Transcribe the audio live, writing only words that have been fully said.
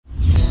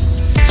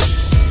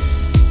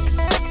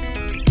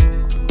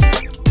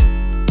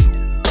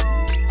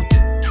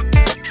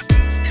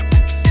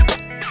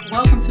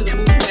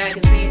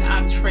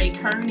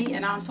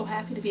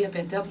happy to be up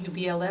at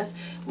WBLS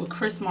with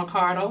Chris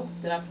Mercado.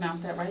 Did I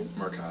pronounce that right?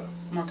 Mercado.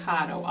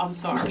 Mercado, I'm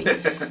sorry.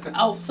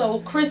 Oh,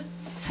 so Chris,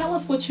 tell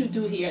us what you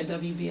do here at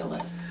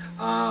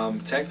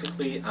WBLS.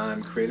 Technically,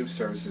 I'm Creative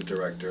Services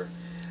Director.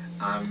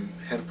 I'm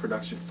head of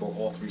production for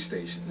all three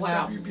stations.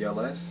 Wow.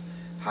 WBLS,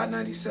 Hot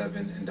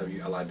 97, and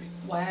WLIB.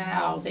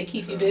 Wow, they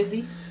keep you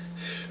busy?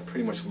 I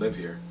pretty much live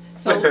here.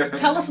 So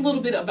tell us a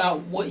little bit about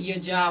what your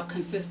job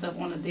consists of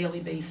on a daily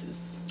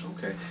basis.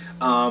 Okay.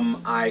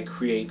 I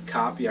create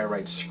copy, I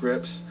write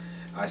scripts,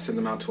 I send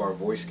them out to our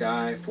voice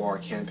guy for our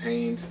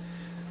campaigns.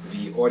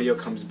 The audio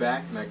comes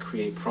back and I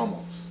create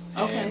promos.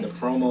 Okay. And the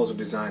promos are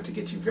designed to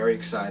get you very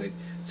excited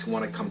to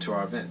want to come to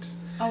our events.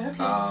 Oh,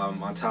 okay.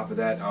 On top of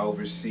that, I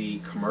oversee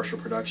commercial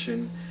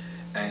production,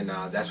 and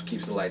that's what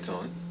keeps the lights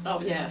on.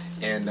 Oh, yes.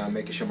 And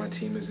making sure my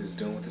team is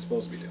doing what they're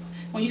supposed to be doing.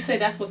 When you say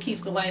that's what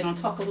keeps the light on,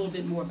 talk a little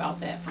bit more about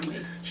that for me.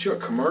 Sure.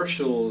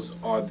 Commercials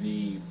are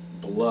the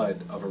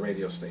blood of a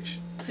radio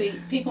station. See,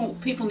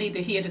 people need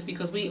to hear this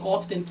because we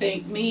often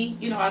think,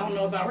 I don't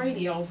know about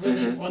radio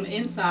really on the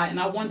inside, and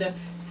I wonder,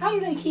 how do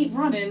they keep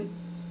running?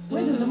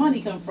 Where does the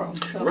money come from?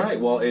 So. Right.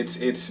 Well,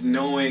 it's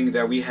knowing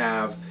that we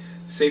have,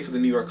 say for the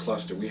New York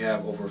cluster, we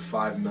have over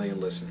 5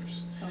 million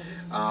listeners.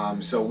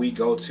 Okay. So we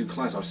go to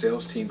clients, our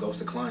sales team goes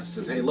to clients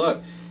and says, hey,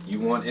 look, you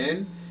want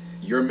in?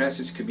 Your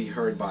message could be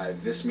heard by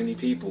this many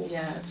people,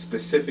 yes.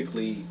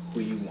 Specifically who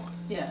you want.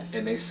 Yes.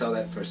 And they sell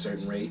that for a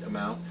certain rate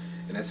amount,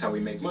 and that's how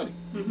we make money.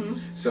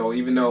 So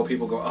even though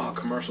people go, oh,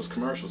 commercials,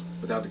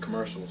 without the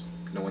commercials,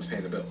 no one's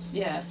paying the bills.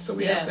 Yes. So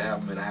we have to have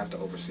them, and I have to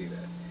oversee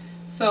that.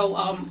 So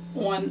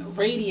on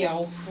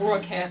radio,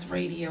 broadcast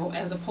radio,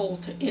 as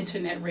opposed to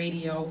internet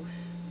radio,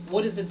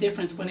 what is the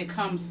difference when it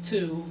comes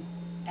to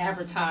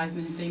advertising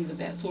and things of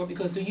that sort?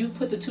 Because do you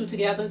put the two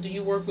together? Do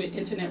you work with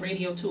internet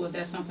radio too, or is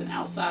that something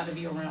outside of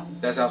your realm?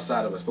 That's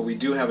outside of us, but we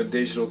do have a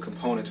digital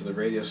component to the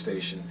radio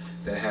station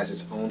that has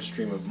its own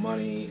stream of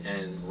money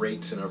and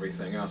rates and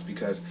everything else,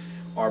 because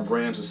our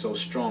brands are so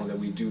strong that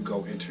we do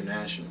go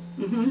international.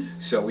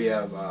 So we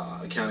have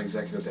account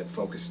executives that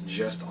focus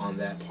just on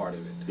that part of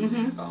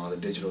it, on the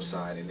digital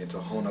side, and it's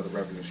a whole other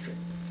revenue stream.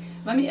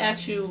 Let me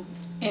ask you,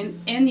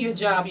 in your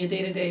job, your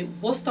day-to-day,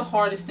 what's the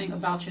hardest thing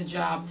about your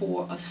job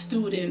for a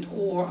student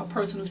or a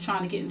person who's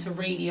trying to get into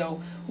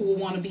radio who will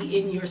want to be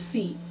in your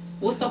seat?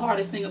 What's the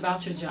hardest thing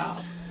about your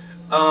job?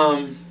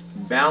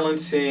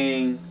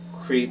 Balancing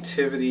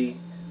creativity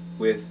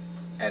with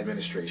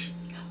administration.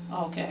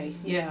 Okay,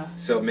 yeah.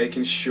 So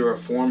making sure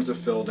forms are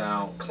filled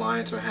out,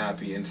 clients are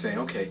happy, and saying,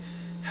 okay,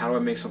 how do I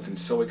make something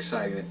so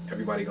exciting that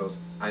everybody goes,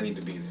 I need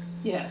to be there?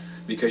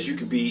 Yes. Because you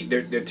could be, there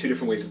are two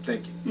different ways of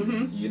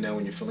thinking. You know,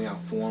 when you're filling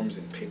out forms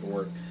and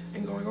paperwork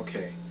and going,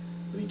 okay,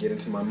 let me get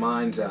into my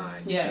mind's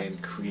eye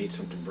and create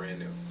something brand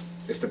new.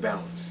 It's the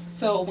balance.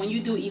 So when you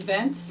do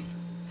events,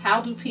 how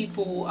do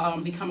people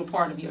become a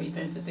part of your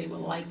events if they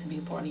would like to be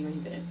a part of your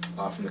event?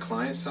 From the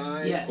client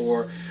side? Yes.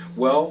 Or,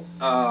 well,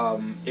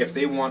 if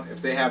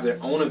they have their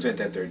own event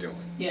that they're doing.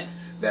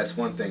 Yes. That's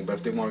one thing. But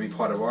if they want to be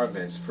part of our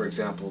events, for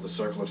example, the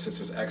Circle of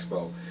Sisters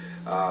Expo,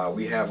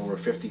 we have over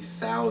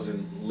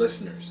 50,000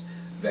 listeners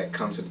that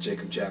come to the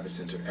Jacob Javits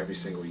Center every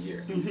single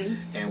year.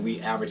 And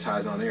we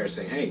advertise on air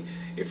saying, hey,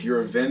 if you're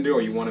a vendor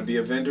or you want to be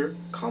a vendor,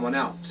 come on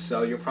out,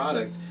 sell your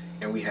product.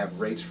 And we have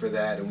rates for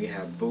that, and we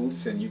have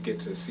booths, and you get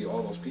to see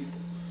all those people.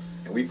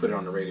 And we put it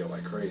on the radio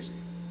like crazy.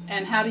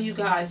 And how do you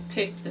guys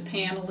pick the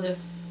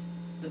panelists,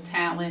 the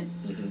talent?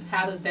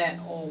 How does that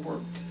all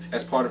work?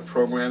 As part of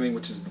programming,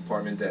 which is the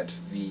department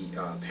that's the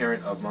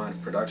parent of mine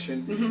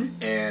production,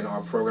 and our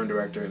program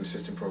director and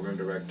assistant program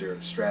director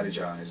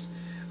strategize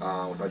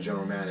with our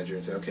general manager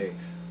and say, okay,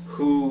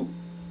 who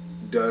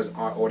does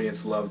our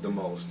audience love the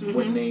most?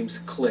 What names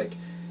click,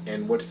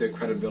 and what's their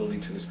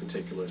credibility to this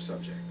particular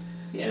subject?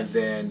 Yes. And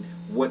then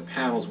what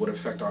panels would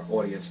affect our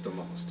audience the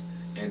most?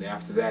 And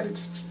after that,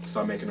 it's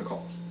start making the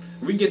calls.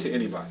 We can get to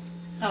anybody.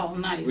 Oh,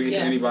 nice. We get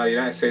to anybody,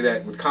 and I say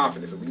that with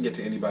confidence. We can get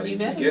to anybody. You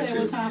better say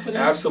it with confidence.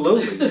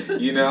 Absolutely.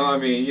 You know, I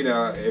mean, you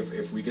know,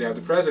 if we could have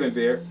the president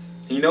there,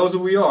 he knows who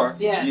we are.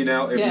 Yes. You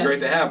know, it'd be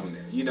great to have him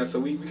there. You know, so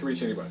we can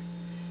reach anybody.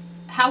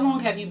 How long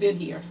have you been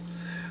here?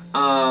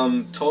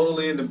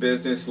 Totally in the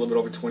business, a little bit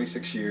over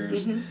 26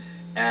 years.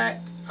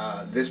 At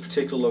this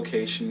particular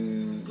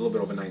location, a little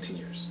bit over 19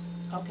 years.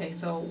 Okay,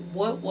 so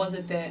what was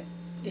it that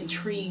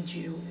intrigued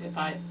you, if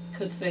I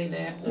could say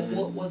that, or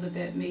what was it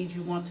that made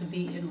you want to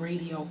be in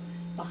radio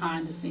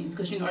behind the scenes?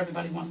 Because, you know,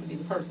 everybody wants to be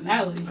the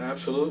personality.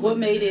 Absolutely. What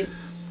made it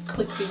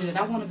click for you that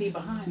I want to be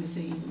behind the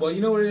scenes? Well,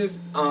 you know what it is?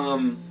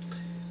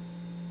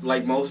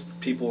 Like most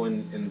people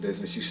in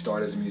business, you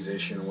start as a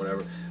musician or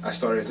whatever. I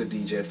started as a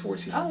DJ at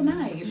 14. Oh,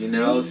 nice. You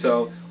know,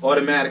 so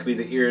automatically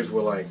the ears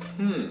were like,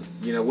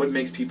 you know, what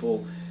makes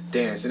people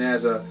dance? And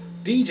as a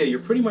DJ, you're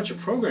pretty much a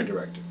program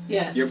director.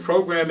 Yes. You're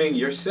programming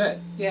your set.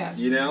 Yes.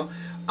 You know?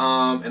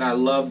 And I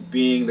loved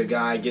being the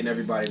guy getting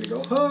everybody to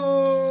go,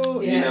 oh,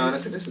 yes. You know, and I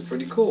said, this is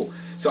pretty cool.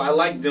 So I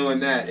like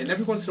doing that. And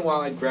every once in a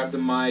while I'd grab the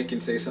mic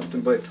and say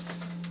something, but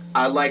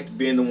I liked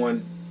being the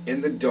one in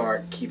the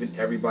dark keeping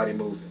everybody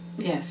moving.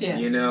 Yes, yes.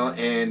 You know,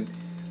 and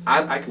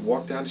I could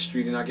walk down the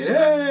street and I get,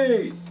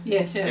 hey!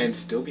 Yes, yes. And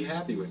still be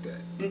happy with that,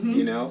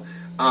 you know?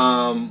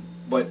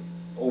 But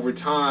over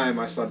time,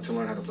 I started to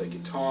learn how to play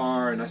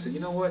guitar, and I said, you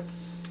know what?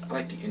 I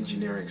like the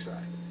engineering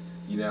side,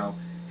 you know?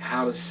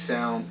 How does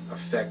sound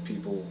affect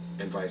people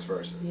and vice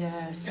versa?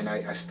 Yes. And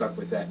I stuck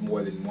with that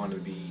more than wanting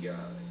to be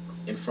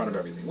in front of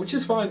everything, which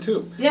is fine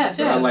too. Yes,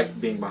 but yes. I like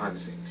being behind the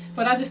scenes.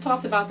 But I just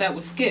talked about that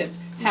with Skip,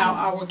 how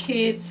our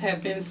kids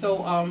have been so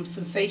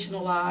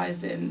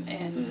sensationalized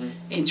and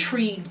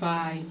intrigued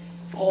by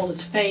all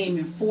this fame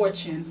and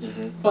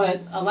fortune.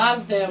 But a lot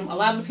of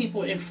the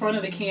people in front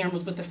of the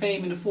cameras with the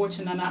fame and the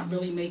fortune are not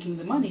really making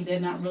the money. They're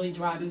not really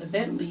driving the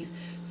Bentleys.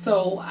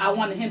 So I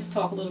wanted him to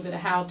talk a little bit of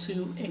how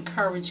to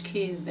encourage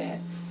kids that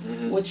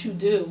what you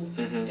do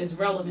is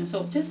relevant.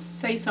 So just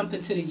say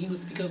something to the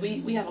youth, because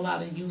we have a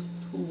lot of youth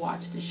who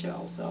watch the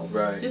show. So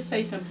just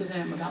say something to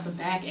them about the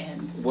back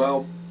end.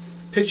 Well,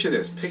 picture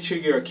this. Picture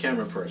you're a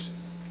camera person,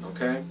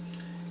 okay?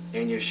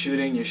 And you're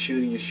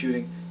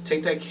shooting.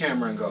 Take that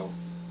camera and go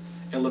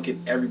and look at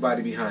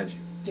everybody behind you.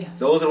 Yes.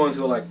 Those are the ones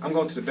who are like, I'm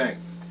going to the bank.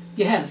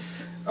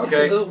 Yes. Okay?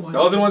 That's a good one.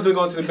 Those are the ones who are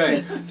going to the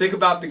bank. Think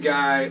about the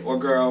guy or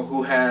girl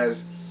who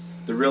has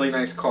the really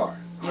nice car.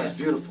 Oh, it's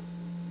beautiful.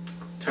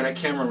 Turn that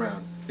camera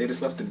around. They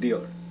just left the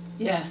dealer.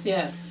 Yes,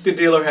 yes. The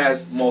dealer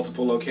has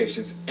multiple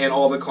locations and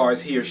all the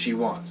cars he or she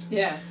wants.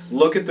 Yes.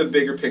 Look at the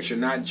bigger picture,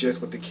 not just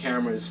what the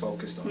camera is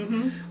focused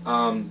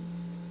on.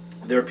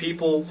 There are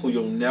people who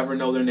you'll never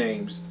know their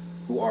names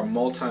who are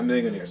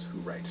multimillionaires, who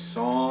write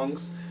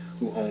songs,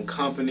 who own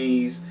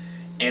companies,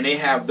 and they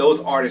have those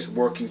artists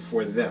working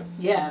for them.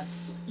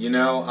 Yes. You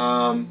know,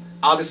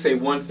 I'll just say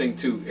one thing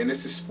too, and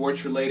this is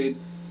sports related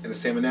and the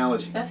same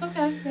analogy. That's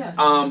okay, yes.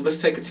 Let's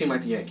take a team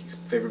like the Yankees,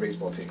 favorite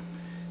baseball team.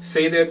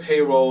 Say their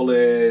payroll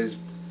is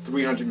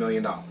 $300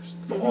 million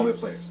for all their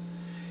players.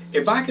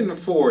 If I can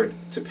afford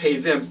to pay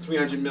them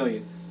 $300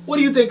 million, what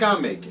do you think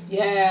I'm making?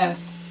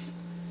 Yes.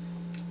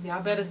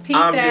 Y'all better peep that.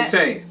 I'm just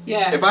saying.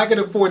 Yes. If I can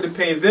afford to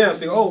pay them,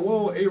 say, oh,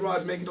 whoa,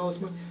 A-Rod's making all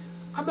this money,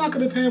 I'm not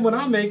going to pay him what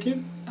I'm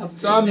making.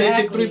 So I'm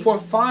making 3, 4,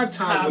 5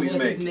 times what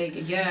he's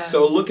making. Yes.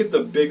 So look at the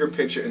bigger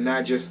picture and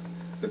not just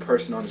the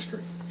person on the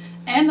screen.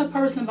 And the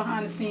person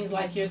behind the scenes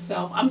like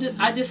yourself.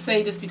 I just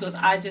say this because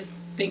I just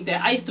think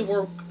that I used to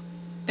work.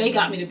 They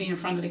got me to be in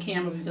front of the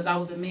camera because I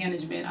was in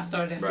management. I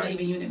started at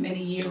Flavor Unit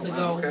many years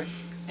ago.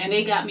 And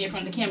they got me in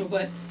front of the camera.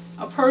 But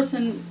a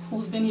person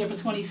who's been here for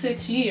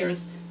 26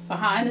 years,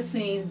 behind the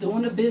scenes,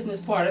 doing the business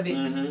part of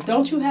it,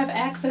 don't you have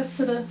access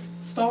to the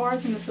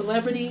stars and the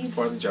celebrities? It's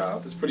part of the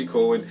job. It's pretty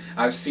cool. And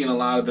I've seen a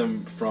lot of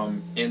them,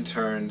 from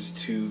interns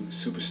to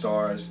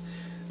superstars,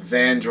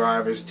 van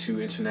drivers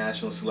to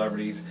international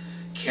celebrities,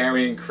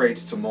 carrying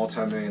crates to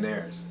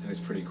multimillionaires. And it's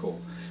pretty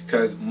cool.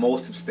 Because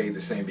most have stayed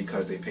the same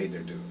because they paid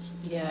their dues.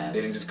 Yes.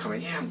 They didn't just come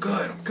in, yeah, I'm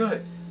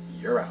good.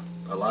 You're out.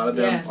 A lot of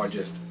them are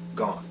just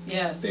gone.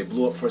 Yes. They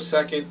blew up for a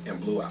second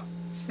and blew out.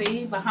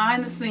 See,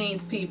 behind the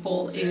scenes,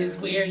 people, is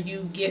where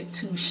you get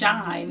to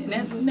shine. And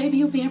that's maybe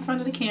you'll be in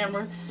front of the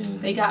camera.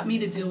 They got me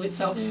to do it.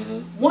 So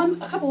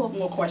a couple of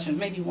more questions,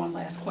 maybe one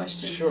last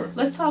question. Sure.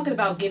 Let's talk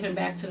about giving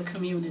back to the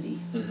community.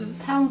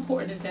 How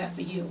important is that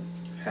for you?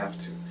 Have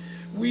to.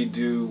 We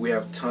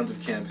have tons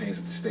of campaigns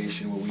at the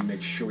station where we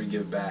make sure we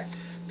give back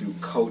through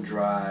coat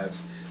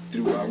drives,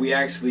 we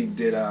actually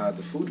did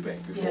the food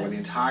bank before, where the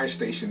entire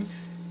station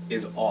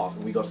is off,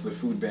 and we go to the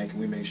food bank and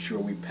we make sure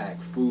we pack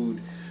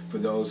food for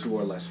those who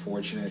are less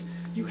fortunate.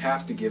 You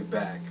have to give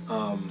back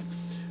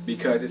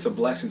because it's a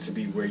blessing to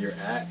be where you're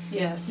at.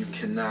 Yes. You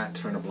cannot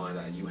turn a blind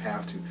eye. You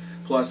have to.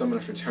 Plus, I'm in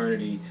a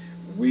fraternity.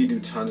 We do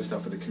tons of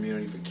stuff for the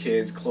community, for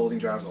kids, clothing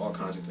drives, all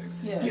kinds of things.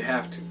 Yes. You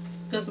have to.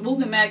 Because the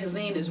Movement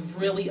Magazine is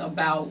really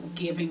about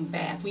giving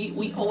back.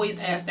 We always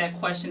ask that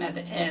question at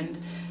the end,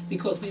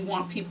 because we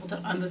want people to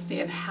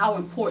understand how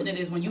important it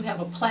is when you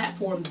have a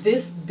platform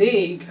this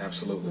big.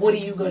 Absolutely. What are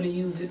you going to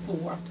use it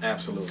for?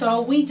 Absolutely.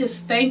 So we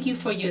just thank you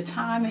for your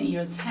time and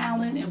your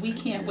talent, and we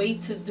can't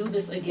wait to do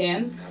this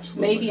again.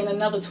 Absolutely. Maybe in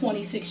another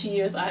 26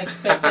 years, I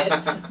expect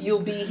that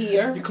you'll be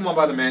here. You come on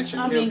by the mansion.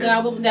 I mean,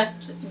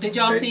 did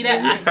y'all see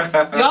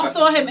that? Y'all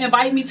saw him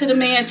invite me to the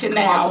mansion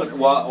now.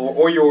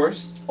 Or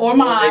yours. Or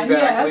mine,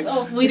 exactly. yes.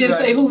 Oh, we didn't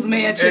say whose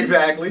mansion.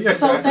 Exactly.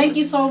 So thank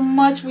you so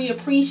much. We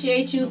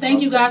appreciate you.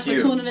 Thank you guys for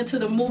tuning into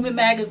the Movement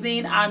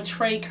Magazine. I'm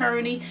Trey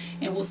Kearney,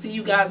 and we'll see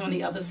you guys on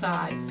the other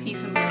side.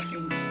 Peace and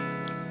blessings.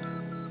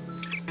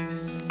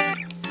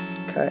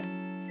 Cut.